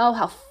trafficking. Oh,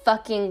 how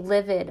fucking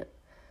livid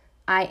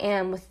I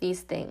am with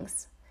these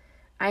things.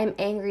 I am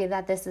angry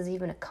that this is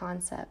even a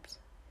concept.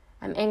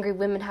 I'm angry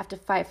women have to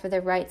fight for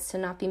their rights to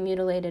not be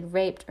mutilated,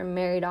 raped, or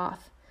married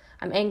off.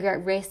 I'm angry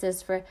at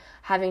racists for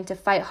having to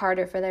fight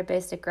harder for their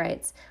basic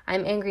rights.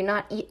 I'm angry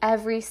not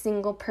every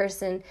single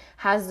person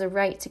has the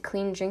right to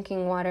clean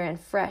drinking water and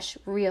fresh,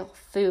 real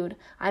food.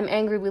 I'm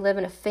angry we live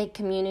in a fake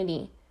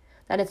community,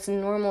 that it's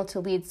normal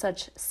to lead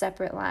such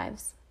separate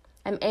lives.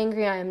 I'm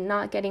angry I am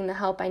not getting the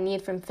help I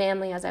need from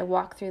family as I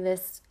walk through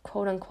this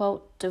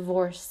quote-unquote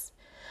divorce.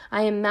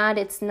 I am mad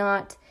it's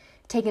not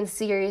taken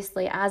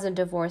seriously as a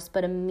divorce,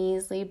 but a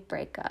measly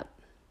breakup.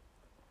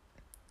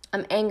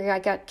 I'm angry I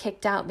got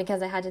kicked out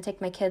because I had to take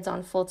my kids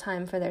on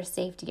full-time for their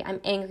safety. I'm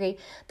angry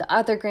the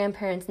other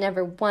grandparents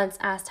never once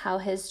asked how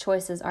his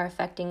choices are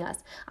affecting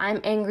us.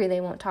 I'm angry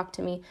they won't talk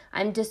to me.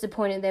 I'm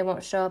disappointed they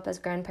won't show up as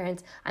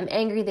grandparents. I'm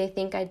angry they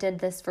think I did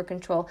this for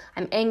control.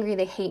 I'm angry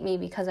they hate me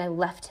because I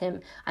left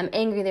him. I'm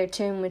angry they're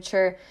too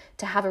immature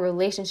to have a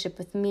relationship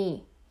with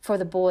me for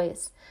the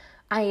boys.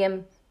 I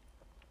am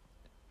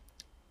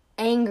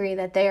angry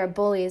that they are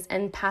bullies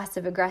and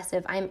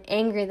passive-aggressive. I'm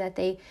angry that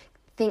they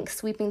think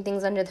sweeping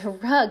things under the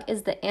rug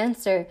is the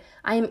answer.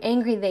 I am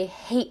angry they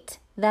hate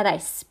that I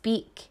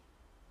speak.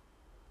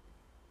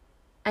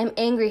 I'm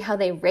angry how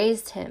they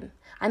raised him.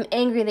 I'm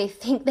angry they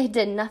think they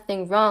did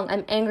nothing wrong.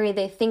 I'm angry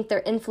they think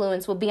their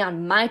influence will be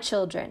on my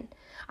children.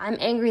 I'm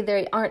angry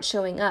they aren't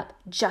showing up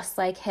just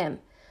like him.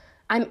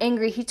 I'm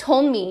angry he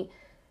told me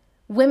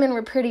women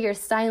were prettier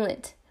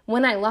silent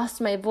when I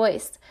lost my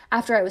voice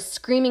after I was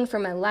screaming for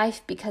my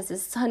life because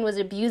his son was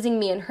abusing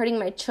me and hurting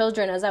my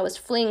children as I was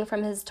fleeing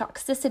from his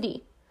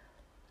toxicity.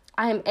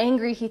 I am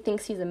angry he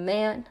thinks he's a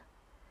man.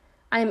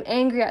 I am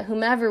angry at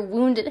whomever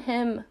wounded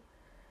him.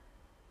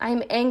 I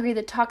am angry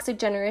the toxic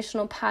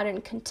generational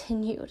pattern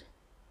continued.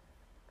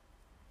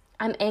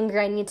 I'm angry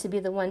I need to be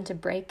the one to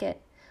break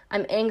it.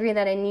 I'm angry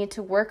that I need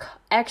to work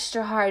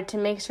extra hard to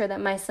make sure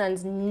that my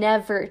sons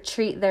never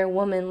treat their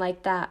woman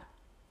like that.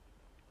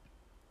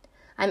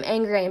 I'm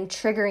angry I am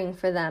triggering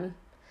for them.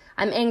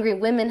 I'm angry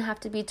women have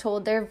to be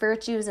told their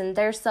virtues and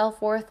their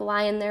self-worth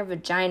lie in their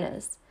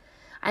vaginas.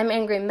 I'm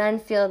angry men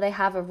feel they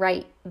have a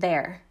right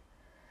there.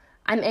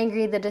 I'm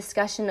angry the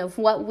discussion of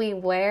what we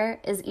wear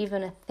is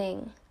even a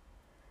thing.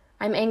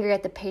 I'm angry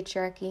at the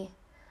patriarchy.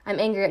 I'm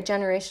angry at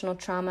generational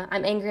trauma.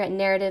 I'm angry at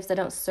narratives that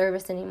don't serve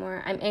us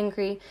anymore. I'm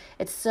angry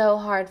it's so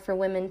hard for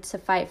women to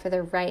fight for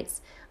their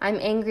rights. I'm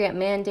angry at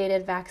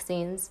mandated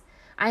vaccines.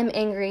 I'm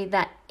angry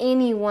that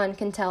anyone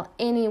can tell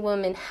any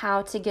woman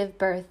how to give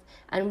birth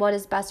and what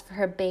is best for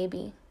her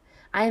baby.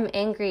 I am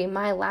angry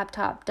my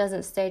laptop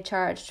doesn't stay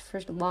charged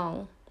for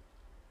long.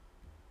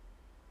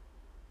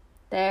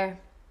 There.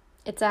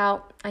 It's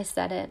out. I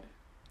said it.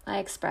 I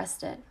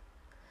expressed it.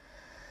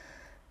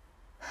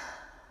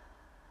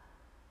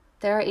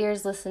 There are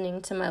ears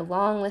listening to my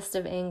long list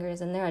of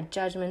angers, and there are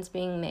judgments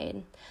being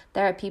made.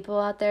 There are people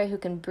out there who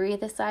can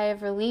breathe a sigh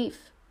of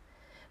relief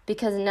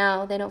because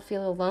now they don't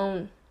feel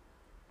alone.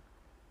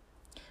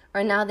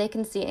 Or now they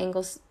can see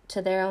angles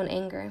to their own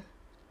anger.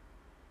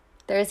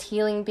 There is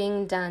healing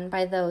being done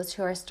by those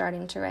who are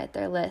starting to write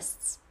their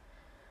lists.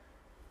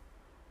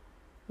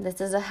 This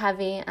is a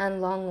heavy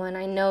and long one,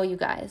 I know, you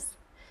guys.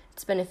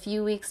 It's been a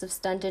few weeks of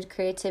stunted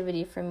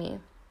creativity for me.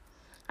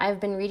 I've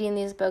been reading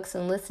these books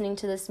and listening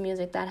to this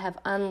music that have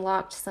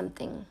unlocked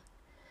something.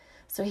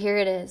 So here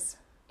it is.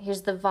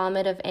 Here's the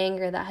vomit of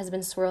anger that has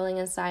been swirling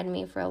inside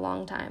me for a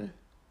long time.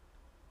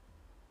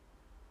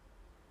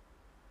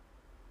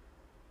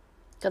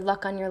 Good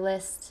luck on your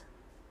list.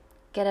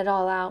 Get it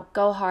all out.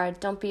 Go hard.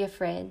 Don't be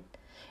afraid.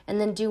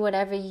 And then do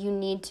whatever you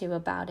need to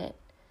about it.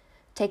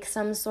 Take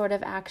some sort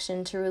of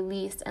action to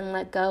release and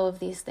let go of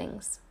these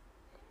things.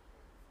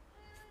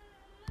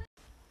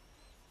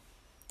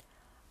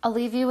 I'll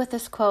leave you with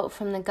this quote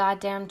from the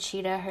goddamn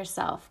cheetah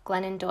herself,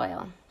 Glennon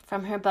Doyle,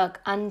 from her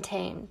book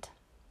Untamed,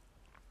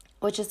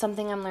 which is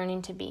something I'm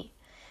learning to be,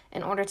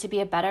 in order to be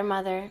a better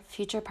mother,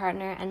 future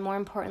partner, and more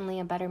importantly,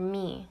 a better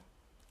me.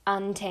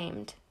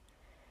 Untamed.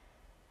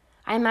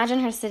 I imagine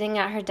her sitting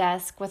at her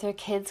desk with her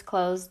kids'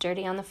 clothes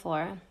dirty on the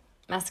floor,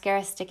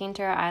 mascara sticking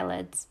to her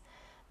eyelids,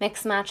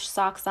 mix-matched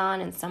socks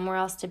on, and somewhere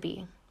else to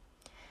be.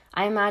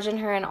 I imagine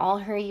her in all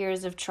her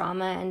years of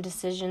trauma and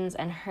decisions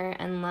and hurt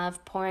and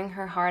love pouring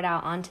her heart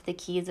out onto the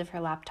keys of her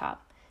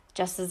laptop,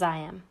 just as I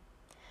am.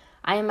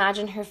 I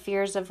imagine her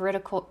fears of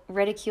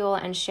ridicule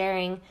and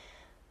sharing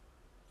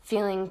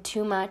feeling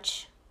too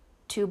much,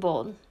 too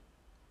bold.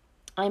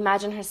 I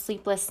imagine her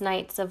sleepless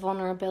nights of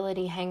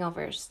vulnerability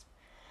hangovers.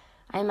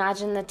 I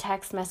imagine the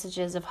text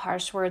messages of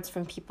harsh words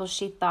from people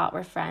she thought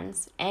were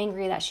friends,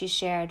 angry that she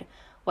shared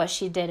what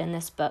she did in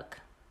this book.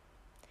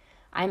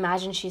 I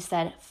imagine she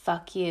said,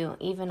 "fuck you,"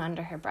 even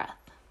under her breath.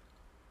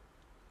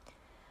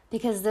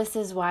 Because this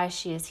is why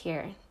she is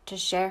here, to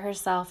share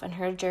herself and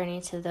her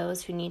journey to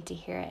those who need to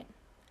hear it.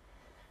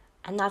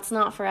 And that's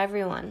not for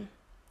everyone,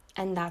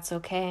 and that's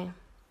okay.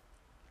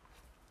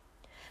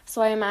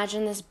 So I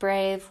imagine this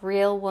brave,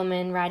 real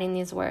woman writing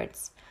these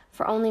words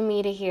for only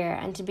me to hear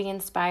and to be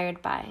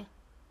inspired by.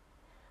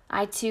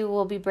 I too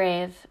will be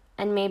brave,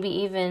 and maybe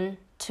even,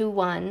 to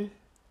one,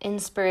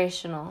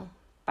 inspirational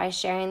by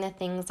sharing the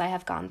things I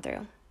have gone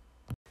through.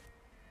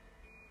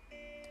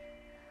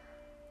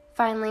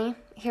 Finally,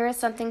 here is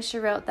something she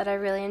wrote that I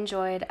really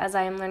enjoyed as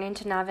I am learning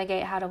to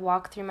navigate how to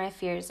walk through my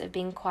fears of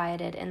being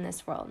quieted in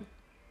this world.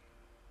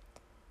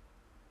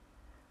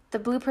 The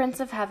blueprints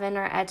of heaven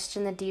are etched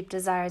in the deep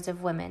desires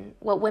of women.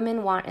 What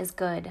women want is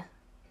good.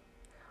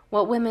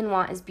 What women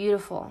want is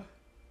beautiful.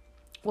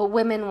 What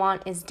women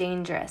want is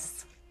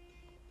dangerous.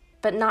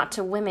 But not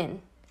to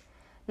women,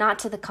 not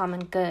to the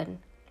common good.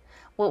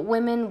 What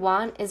women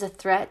want is a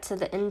threat to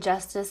the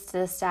injustice to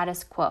the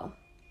status quo.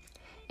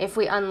 If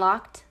we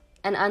unlocked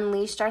and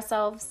unleashed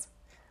ourselves,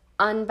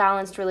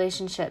 unbalanced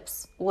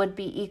relationships would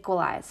be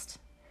equalized.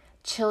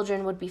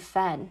 Children would be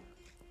fed.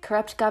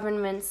 Corrupt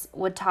governments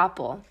would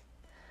topple.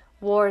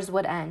 Wars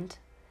would end.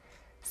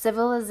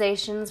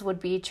 Civilizations would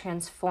be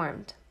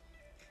transformed.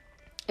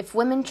 If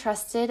women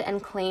trusted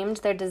and claimed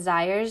their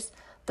desires,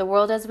 the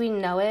world as we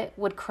know it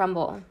would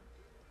crumble.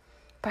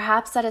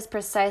 Perhaps that is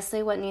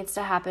precisely what needs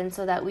to happen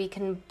so that we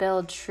can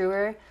build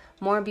truer,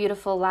 more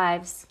beautiful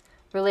lives,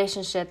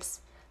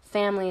 relationships,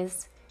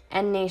 families,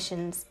 and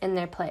nations in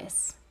their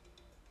place.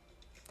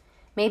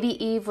 Maybe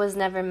Eve was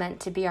never meant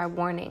to be our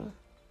warning.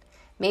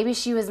 Maybe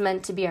she was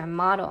meant to be our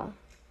model.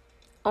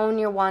 Own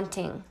your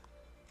wanting.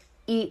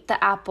 Eat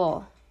the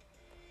apple.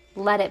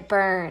 Let it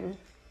burn.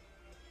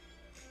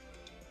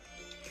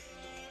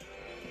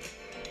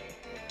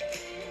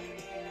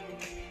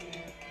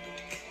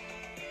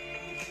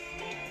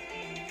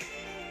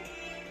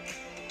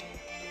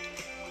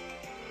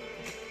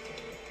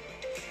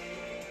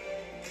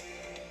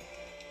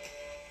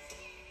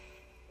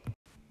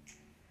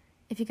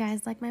 If you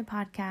guys like my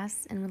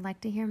podcast and would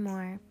like to hear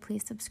more,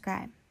 please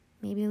subscribe.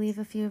 Maybe leave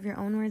a few of your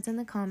own words in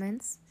the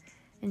comments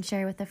and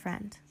share with a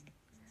friend.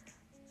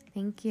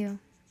 Thank you,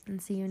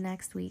 and see you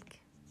next week.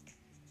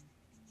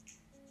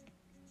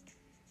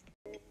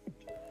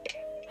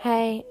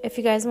 Hey, if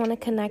you guys want to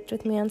connect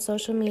with me on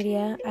social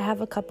media, I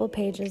have a couple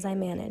pages I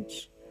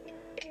manage.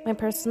 My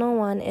personal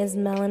one is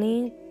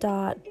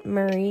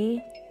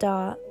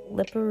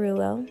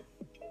melanie.marie.liparulo.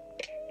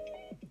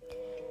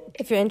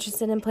 If you're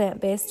interested in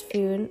plant-based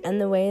food and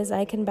the ways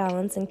I can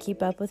balance and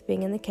keep up with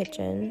being in the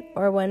kitchen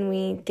or when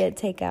we get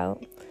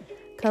takeout,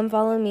 come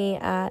follow me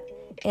at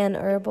An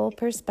Herbal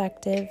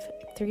Perspective,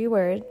 3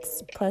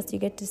 words, plus you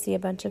get to see a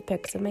bunch of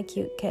pics of my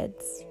cute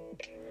kids.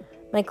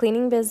 My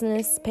cleaning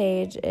business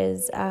page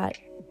is at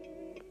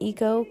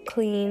Eco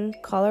Clean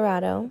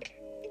Colorado.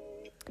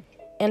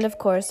 And of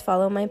course,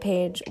 follow my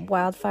page,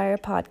 Wildfire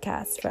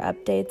Podcast, for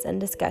updates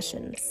and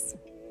discussions.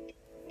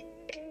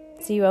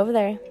 See you over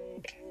there.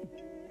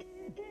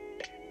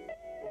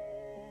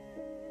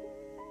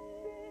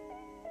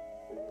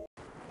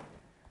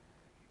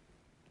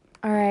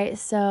 All right,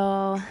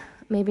 so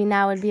maybe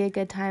now would be a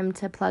good time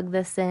to plug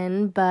this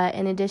in, but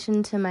in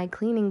addition to my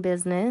cleaning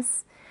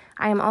business,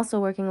 I am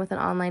also working with an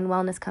online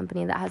wellness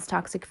company that has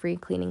toxic-free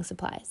cleaning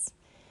supplies.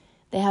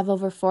 They have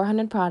over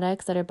 400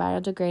 products that are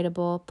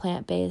biodegradable,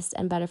 plant-based,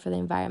 and better for the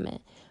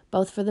environment,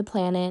 both for the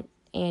planet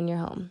and your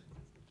home.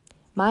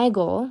 My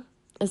goal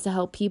is to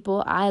help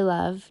people I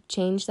love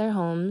change their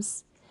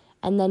homes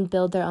and then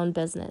build their own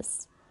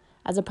business.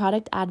 As a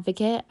product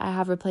advocate, I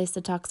have replaced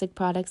the toxic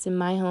products in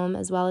my home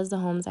as well as the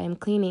homes I am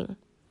cleaning.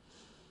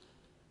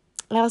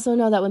 I also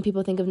know that when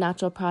people think of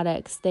natural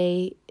products,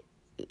 they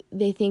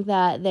think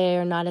that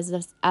they're not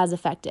as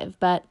effective,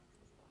 but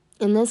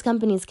in this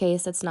company's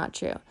case, that's not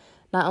true.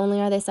 Not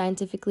only are they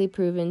scientifically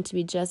proven to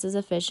be just as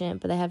efficient,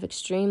 but they have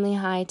extremely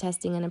high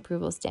testing and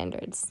approval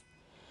standards.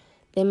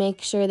 They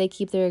make sure they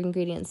keep their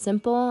ingredients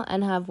simple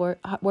and have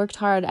worked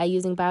hard at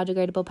using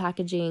biodegradable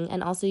packaging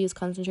and also use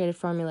concentrated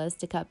formulas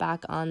to cut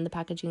back on the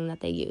packaging that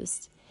they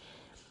used.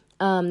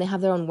 They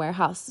have their own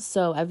warehouse,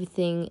 so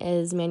everything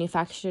is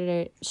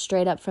manufactured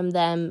straight up from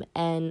them,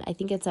 and I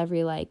think it's I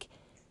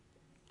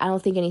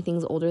don't think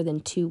anything's older than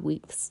 2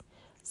 weeks.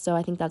 So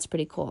I think that's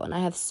pretty cool. And I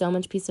have so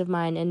much peace of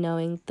mind in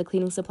knowing the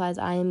cleaning supplies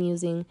I am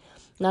using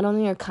not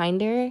only are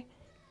kinder,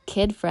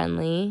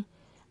 kid-friendly,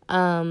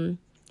 and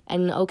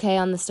okay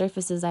on the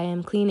surfaces I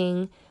am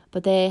cleaning,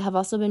 but they have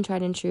also been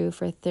tried and true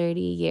for 30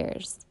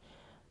 years.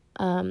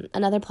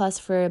 Another plus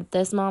for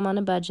this mom on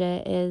a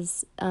budget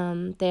is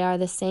they are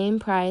the same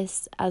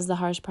price as the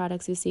harsh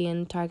products you see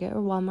in Target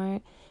or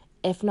Walmart,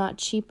 if not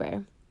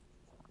cheaper.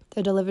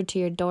 They're delivered to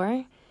your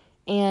door,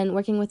 and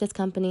working with this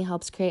company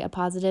helps create a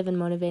positive and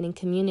motivating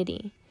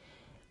community.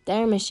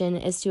 Their mission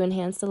is to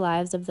enhance the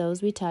lives of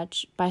those we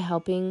touch by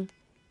helping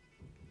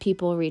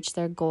people reach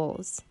their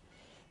goals.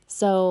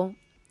 So,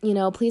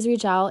 please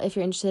reach out if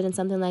you're interested in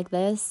something like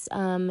this.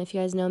 If you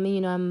guys know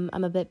me, I'm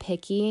a bit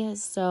picky,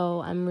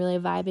 so I'm really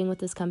vibing with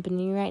this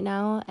company right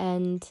now,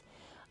 and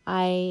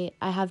I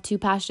have 2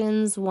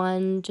 passions.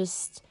 One,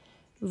 just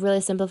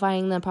really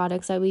simplifying the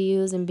products that we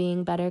use and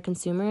being better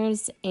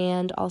consumers,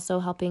 and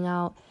also helping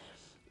out,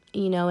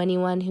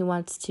 anyone who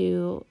wants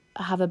to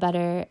have a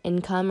better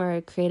income or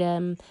create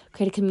a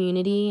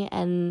community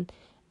and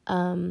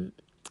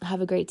have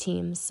a great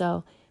team.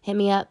 So hit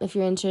me up if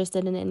you're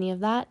interested in any of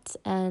that,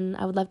 and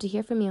I would love to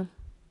hear from you.